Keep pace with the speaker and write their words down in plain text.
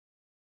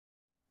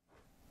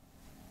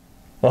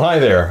Well, hi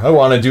there. I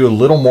want to do a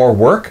little more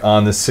work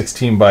on this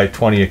 16 by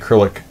 20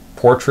 acrylic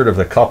portrait of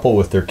the couple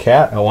with their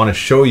cat. I want to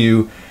show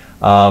you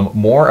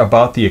more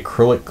about the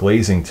acrylic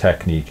glazing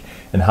technique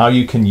and how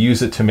you can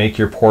use it to make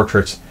your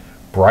portraits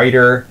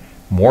brighter,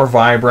 more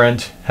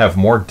vibrant, have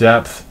more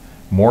depth,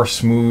 more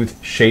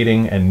smooth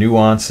shading and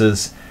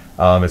nuances.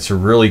 It's a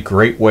really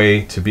great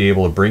way to be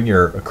able to bring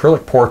your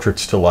acrylic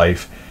portraits to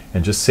life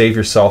and just save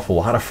yourself a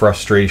lot of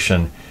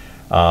frustration.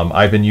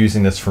 I've been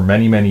using this for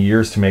many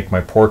years to make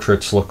my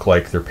portraits look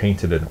like they're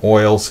painted in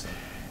oils,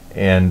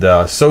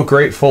 and so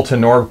grateful to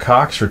Norb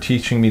Cox for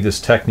teaching me this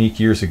technique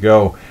years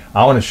ago.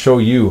 I want to show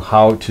you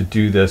how to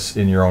do this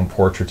in your own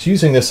portraits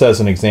using this as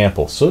an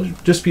example. So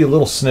just be a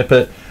little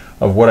snippet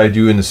of what I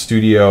do in the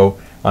studio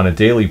on a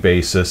daily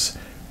basis.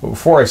 But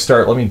before I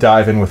start, let me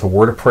dive in with a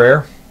word of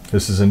prayer.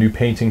 This is a new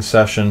painting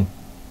session,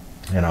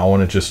 and I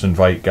want to just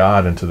invite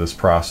God into this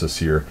process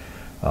here.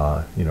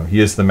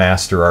 He is the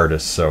master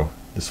artist, so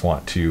just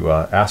want to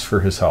ask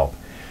for his help.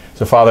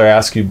 So Father, I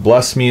ask you,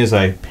 bless me as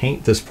I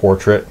paint this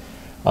portrait.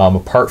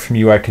 Apart from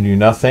you I can do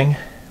nothing.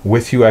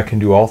 With you I can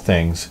do all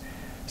things.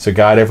 So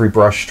guide every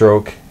brush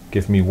stroke,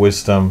 give me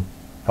wisdom,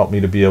 help me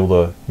to be able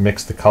to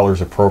mix the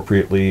colors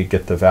appropriately,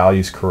 get the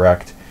values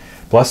correct.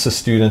 Bless the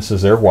students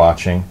as they're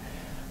watching.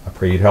 I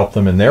pray you'd help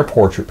them in their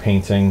portrait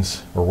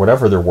paintings or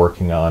whatever they're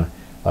working on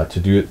to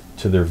do it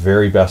to their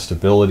very best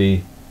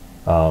ability.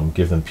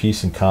 Give them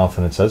peace and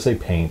confidence as they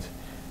paint,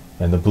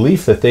 and the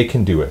belief that they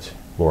can do it,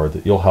 Lord,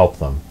 that you'll help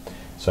them.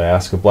 So I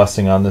ask a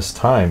blessing on this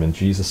time in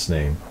Jesus'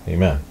 name.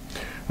 Amen.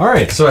 All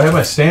right, so I have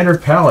my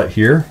standard palette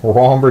here: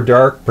 raw umber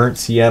dark, burnt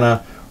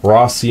sienna,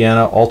 raw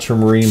sienna,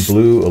 ultramarine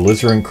blue,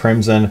 alizarin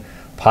crimson,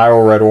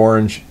 pyro red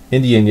orange,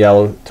 Indian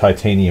yellow,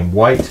 titanium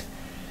white.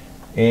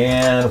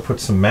 And I'll put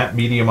some matte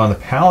medium on the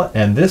palette,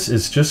 and this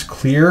is just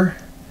clear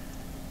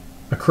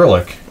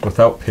acrylic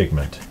without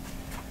pigment.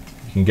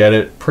 You can get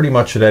it pretty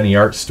much at any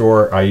art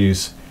store. I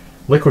use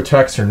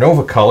Liquitex or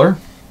Nova Color,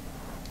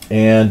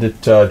 and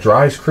it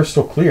dries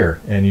crystal clear,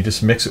 and you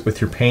just mix it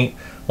with your paint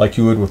like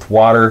you would with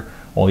water,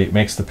 only it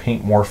makes the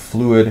paint more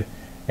fluid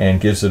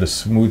and gives it a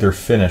smoother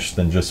finish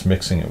than just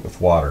mixing it with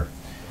water.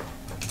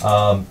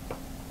 Now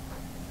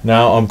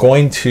I'm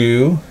going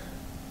to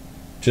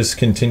just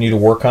continue to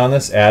work on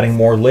this, adding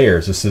more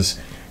layers. This is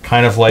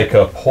kind of like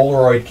a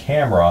Polaroid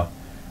camera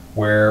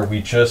where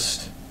we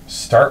just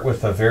start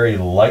with a very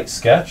light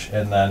sketch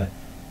and then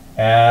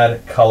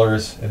add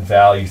colors and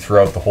value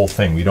throughout the whole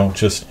thing. We don't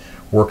just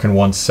work in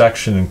one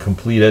section and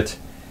complete it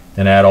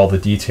and add all the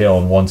detail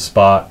in one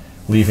spot,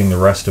 leaving the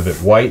rest of it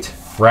white.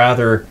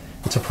 Rather,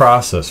 it's a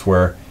process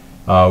where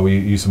we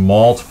use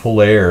multiple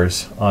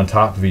layers on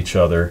top of each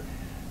other,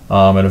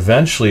 and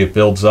eventually it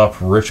builds up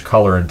rich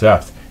color and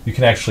depth. You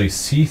can actually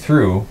see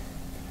through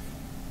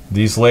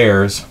these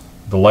layers.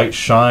 The light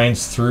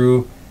shines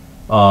through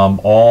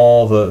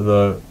all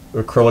the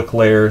acrylic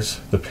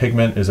layers. The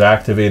pigment is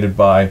activated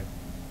by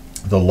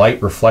the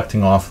light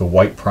reflecting off the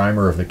white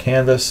primer of the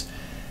canvas,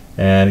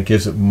 and it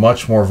gives it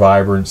much more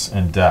vibrance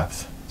and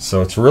depth.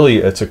 So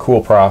it's a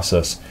cool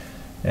process,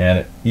 and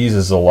it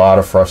eases a lot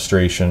of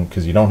frustration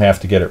because you don't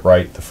have to get it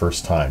right the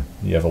first time.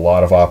 You have a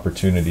lot of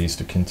opportunities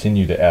to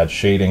continue to add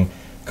shading,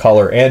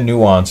 color, and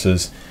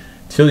nuances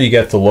till you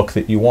get the look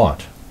that you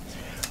want.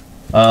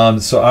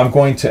 So I'm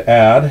going to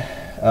add,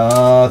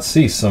 let's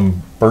see,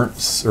 some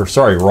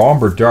raw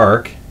umber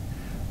dark,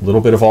 a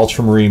little bit of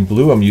ultramarine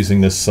blue. I'm using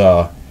this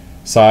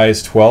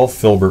size 12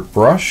 filbert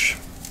brush,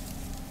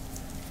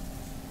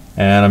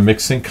 and I'm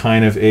mixing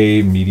kind of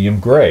a medium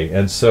gray.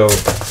 And so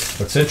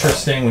what's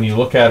interesting, when you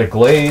look at a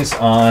glaze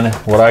on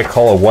what I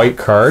call a white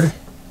card,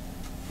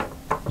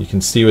 you can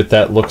see what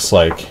that looks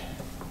like,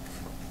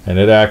 and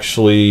it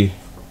actually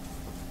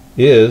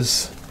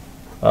is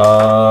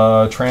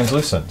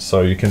translucent.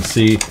 So you can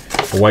see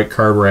a white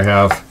card where I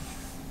have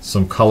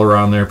some color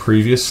on there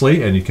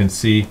previously, and you can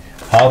see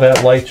how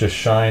that light just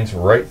shines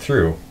right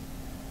through.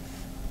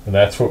 And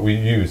that's what we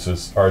use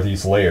are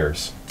these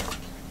layers.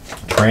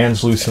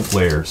 Translucent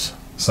layers.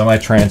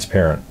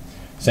 Semi-transparent.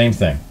 Same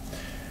thing.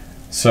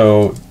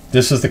 So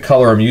this is the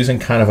color I'm using,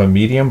 kind of a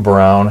medium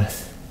brown.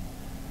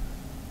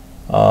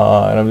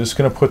 And I'm just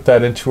going to put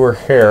that into her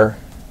hair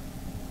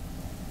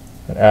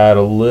and add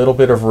a little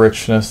bit of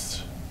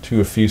richness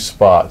to a few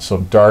spots. So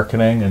I'm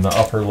darkening in the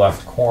upper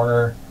left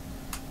corner,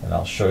 and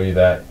I'll show you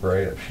that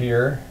right up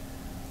here.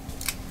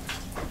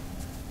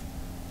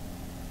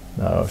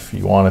 Now if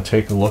you want to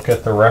take a look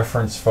at the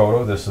reference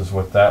photo, this is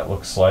what that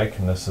looks like,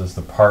 and this is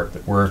the part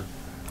that we're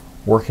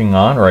working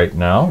on right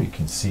now. You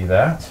can see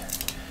that.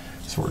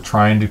 So we're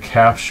trying to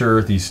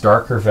capture these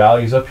darker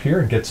values up here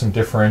and get some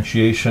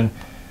differentiation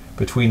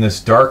between this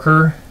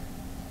darker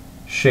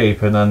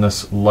shape and then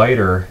this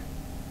lighter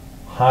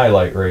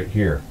highlight right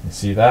here. You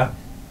see that?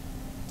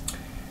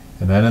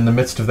 And then in the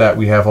midst of that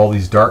we have all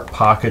these dark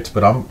pockets,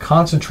 but I'm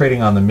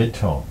concentrating on the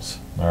midtones.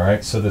 All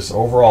right, so this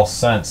overall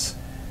sense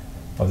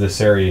of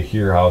this area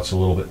here, how it's a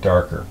little bit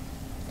darker.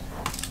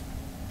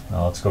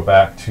 Now let's go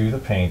back to the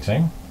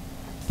painting.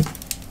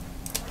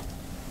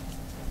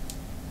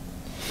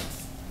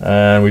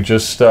 And we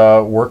just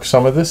work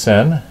some of this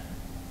in.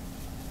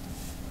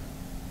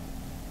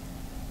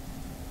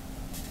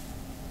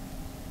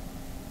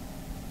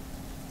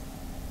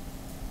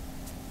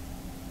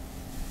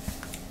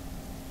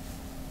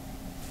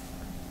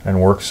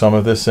 work some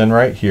of this in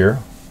right here.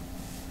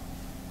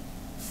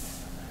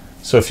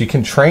 So if you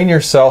can train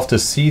yourself to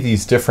see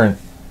these different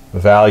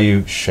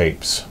value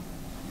shapes.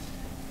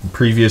 In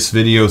previous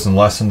videos and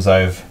lessons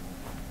I've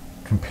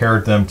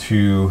compared them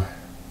to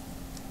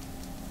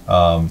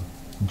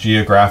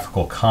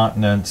geographical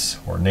continents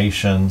or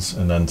nations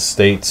and then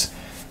states.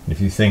 And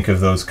if you think of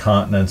those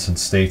continents and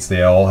states,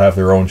 they all have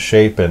their own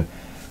shape and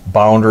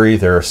boundary.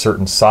 They're a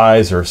certain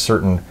size or a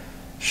certain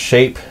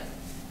shape,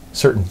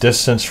 certain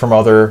distance from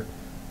other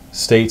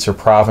states or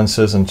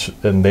provinces,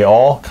 and they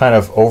all kind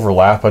of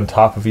overlap on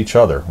top of each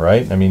other,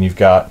 right? I mean, you've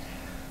got,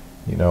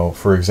 you know,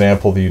 for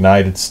example, the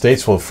United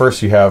States. Well,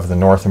 first you have the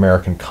North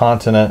American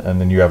continent,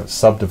 and then you have it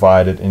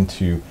subdivided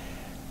into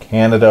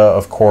Canada,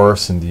 of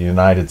course, and the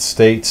United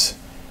States.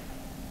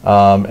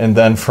 And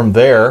then from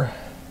there,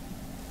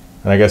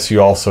 and I guess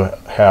you also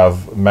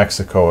have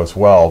Mexico as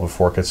well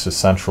before it gets to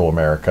Central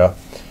America.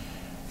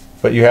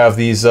 But you have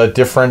these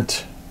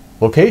different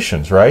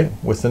locations, right,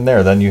 within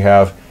there. Then you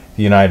have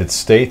the United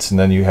States, and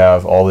then you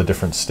have all the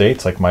different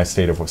states, like my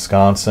state of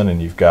Wisconsin,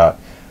 and you've got,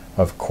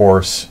 of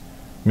course,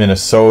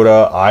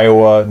 Minnesota,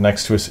 Iowa,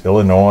 next to us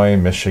Illinois,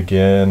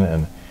 Michigan,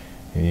 and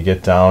you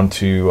get down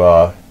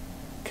to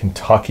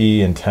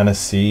Kentucky and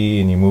Tennessee,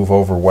 and you move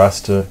over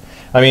west to,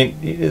 I mean,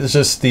 it's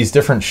just these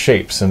different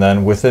shapes. And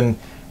then within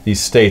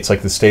these states,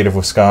 like the state of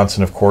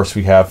Wisconsin, of course,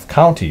 we have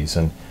counties,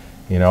 and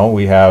you know,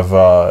 we have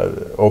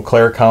Eau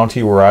Claire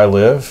County where I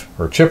live,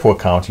 or Chippewa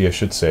County, I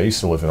should say. I used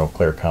to live in Eau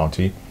Claire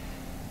County.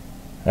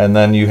 And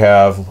then you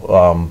have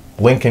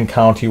Lincoln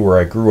County where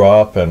I grew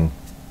up, and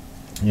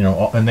you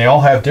know, and they all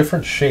have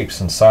different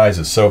shapes and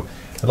sizes. So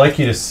I'd like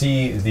you to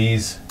see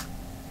these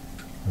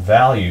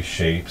value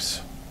shapes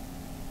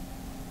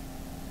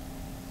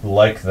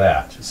like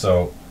that.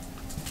 So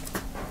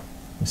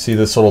you see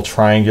this little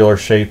triangular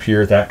shape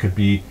here. That could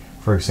be,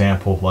 for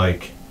example,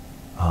 like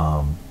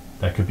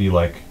that could be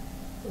like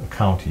a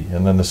county.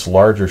 And then this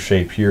larger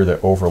shape here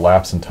that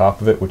overlaps on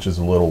top of it, which is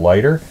a little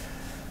lighter,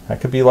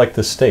 that could be like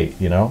the state,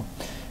 you know.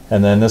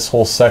 And then this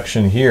whole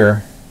section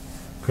here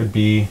could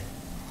be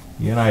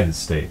the United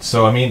States.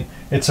 So I mean,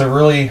 it's a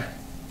really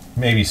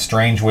maybe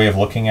strange way of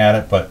looking at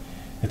it, but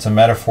it's a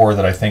metaphor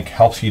that I think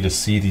helps you to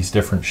see these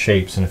different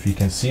shapes. And if you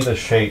can see the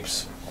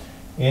shapes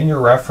in your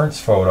reference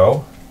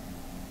photo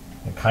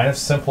and kind of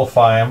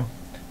simplify them,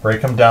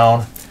 break them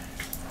down.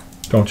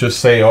 Don't just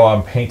say, oh,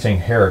 I'm painting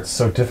hair. It's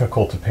so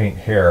difficult to paint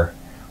hair.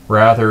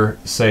 Rather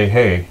say,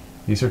 hey,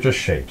 these are just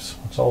shapes.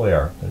 That's all they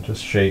are. They're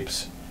just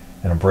shapes.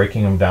 And I'm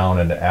breaking them down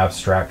into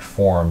abstract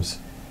forms,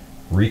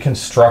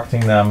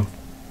 reconstructing them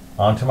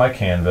onto my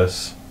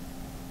canvas.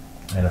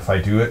 And if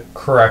I do it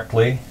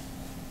correctly,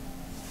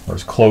 or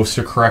as close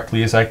to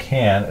correctly as I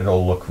can,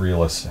 it'll look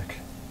realistic.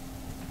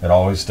 It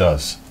always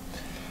does.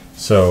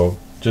 So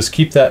just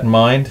keep that in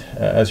mind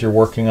as you're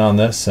working on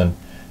this, and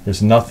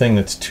there's nothing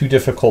that's too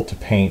difficult to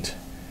paint.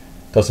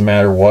 Doesn't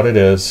matter what it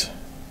is,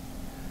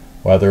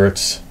 whether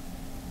it's,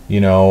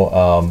 you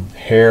know,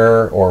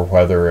 hair, or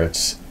whether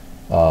it's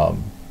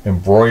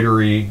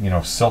embroidery, you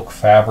know, silk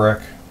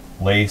fabric,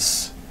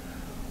 lace,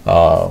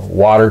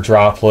 water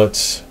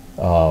droplets,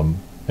 an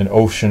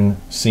ocean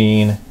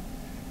scene.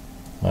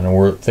 And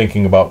we're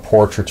thinking about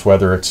portraits,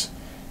 whether it's,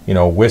 you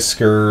know,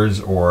 whiskers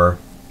or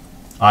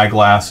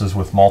eyeglasses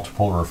with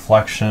multiple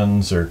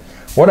reflections or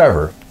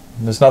whatever.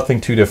 There's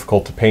nothing too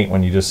difficult to paint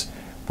when you just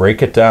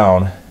break it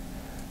down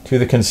to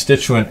the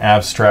constituent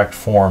abstract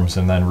forms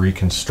and then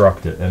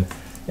reconstruct it. And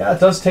yeah, it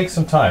does take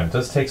some time. It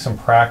does take some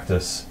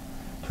practice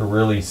to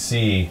really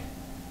see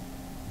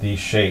these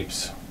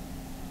shapes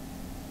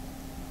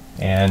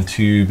and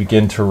to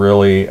begin to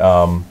really,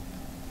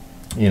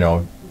 you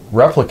know,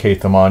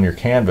 replicate them on your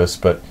canvas.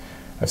 But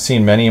I've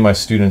seen many of my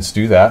students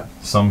do that.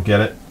 Some get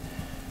it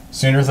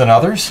sooner than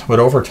others, but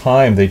over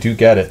time they do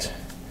get it.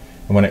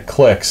 And when it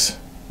clicks,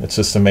 it's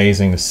just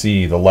amazing to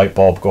see the light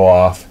bulb go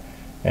off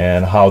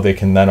and how they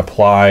can then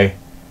apply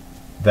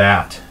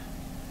that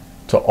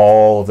to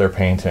all of their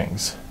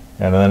paintings.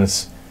 And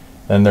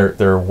then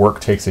their work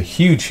takes a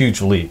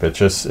huge leap.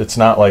 It's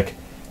not like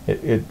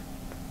it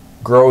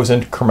grows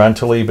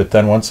incrementally, but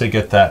then once they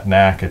get that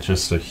knack, it's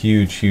just a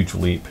huge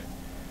leap.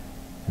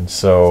 And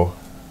so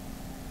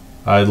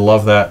I'd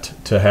love that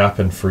to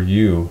happen for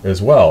you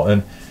as well.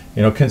 And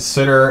you know,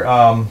 consider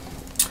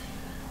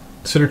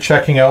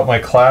checking out my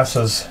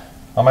classes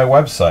on my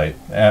website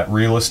at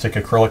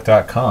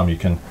realisticacrylic.com. You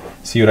can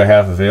see what I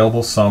have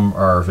available. Some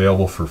are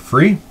available for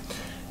free,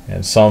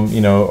 and some, you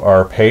know,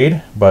 are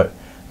paid. But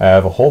I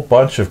have a whole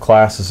bunch of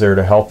classes there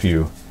to help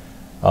you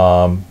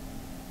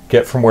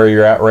get from where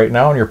you're at right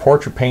now in your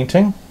portrait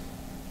painting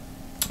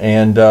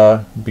and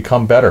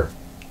become better.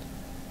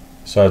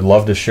 So I'd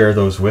love to share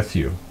those with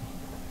you.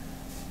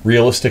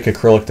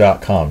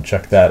 realisticacrylic.com.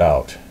 Check that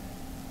out.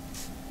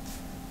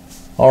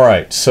 All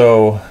right,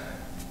 so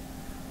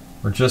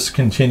we're just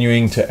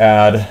continuing to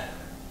add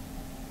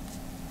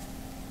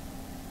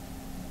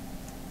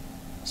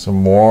some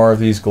more of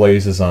these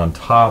glazes on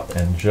top,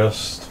 and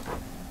just,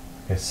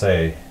 like I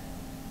say,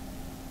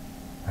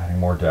 adding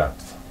more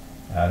depth,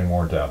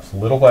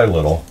 little by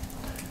little.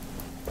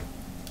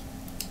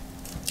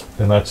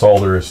 and that's all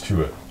there is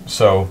to it.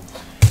 So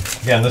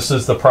again, this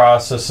is the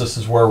process. This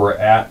is where we're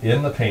at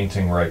in the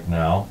painting right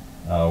now,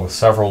 with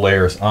several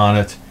layers on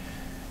it,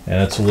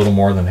 and it's a little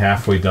more than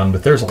halfway done,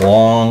 but there's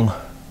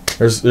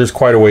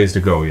quite a ways to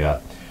go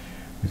yet.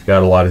 We've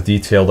got a lot of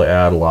detail to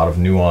add, a lot of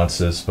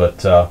nuances,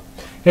 but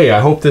hey,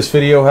 I hope this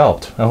video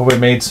helped. I hope it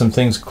made some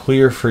things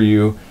clear for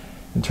you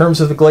in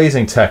terms of the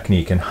glazing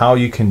technique and how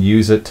you can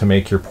use it to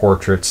make your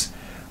portraits,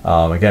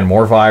 again,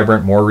 more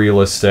vibrant, more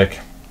realistic,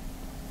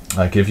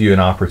 give you an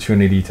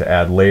opportunity to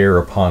add layer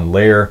upon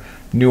layer,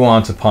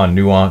 nuance upon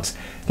nuance.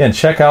 Again,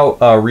 check out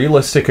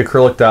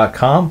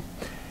realisticacrylic.com,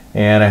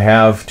 and I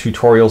have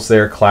tutorials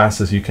there,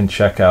 classes you can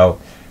check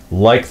out.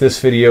 Like this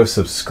video,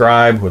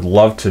 subscribe, would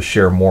love to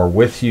share more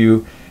with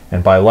you,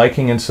 and by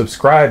liking and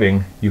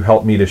subscribing, you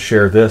help me to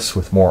share this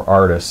with more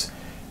artists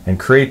and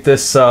create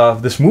this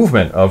this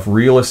movement of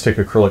realistic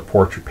acrylic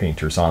portrait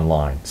painters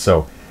online.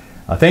 So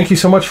thank you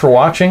so much for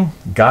watching.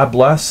 God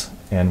bless,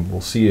 and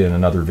we'll see you in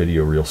another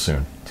video real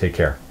soon. Take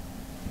care.